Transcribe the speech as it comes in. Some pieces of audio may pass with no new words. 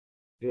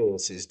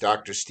This is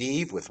Dr.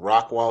 Steve with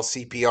Rockwall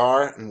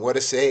CPR, and what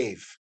a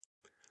save.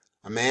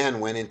 A man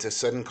went into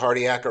sudden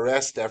cardiac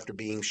arrest after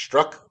being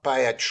struck by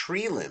a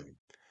tree limb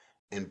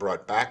and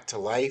brought back to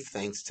life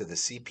thanks to the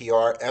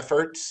CPR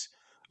efforts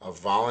of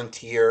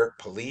volunteer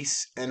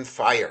police and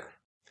fire.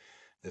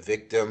 The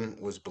victim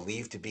was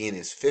believed to be in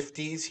his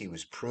 50s. He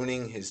was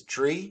pruning his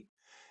tree.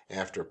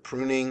 After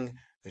pruning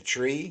the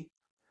tree,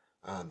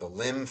 the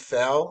limb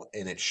fell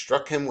and it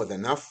struck him with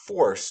enough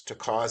force to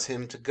cause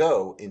him to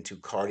go into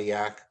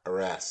cardiac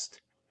arrest.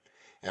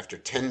 After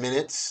 10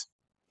 minutes,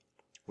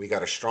 we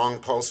got a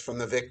strong pulse from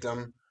the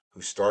victim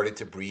who started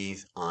to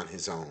breathe on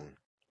his own.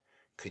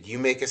 Could you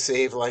make a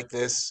save like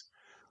this?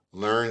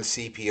 Learn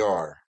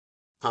CPR.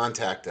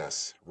 Contact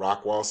us,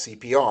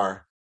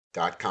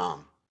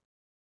 rockwallcpr.com.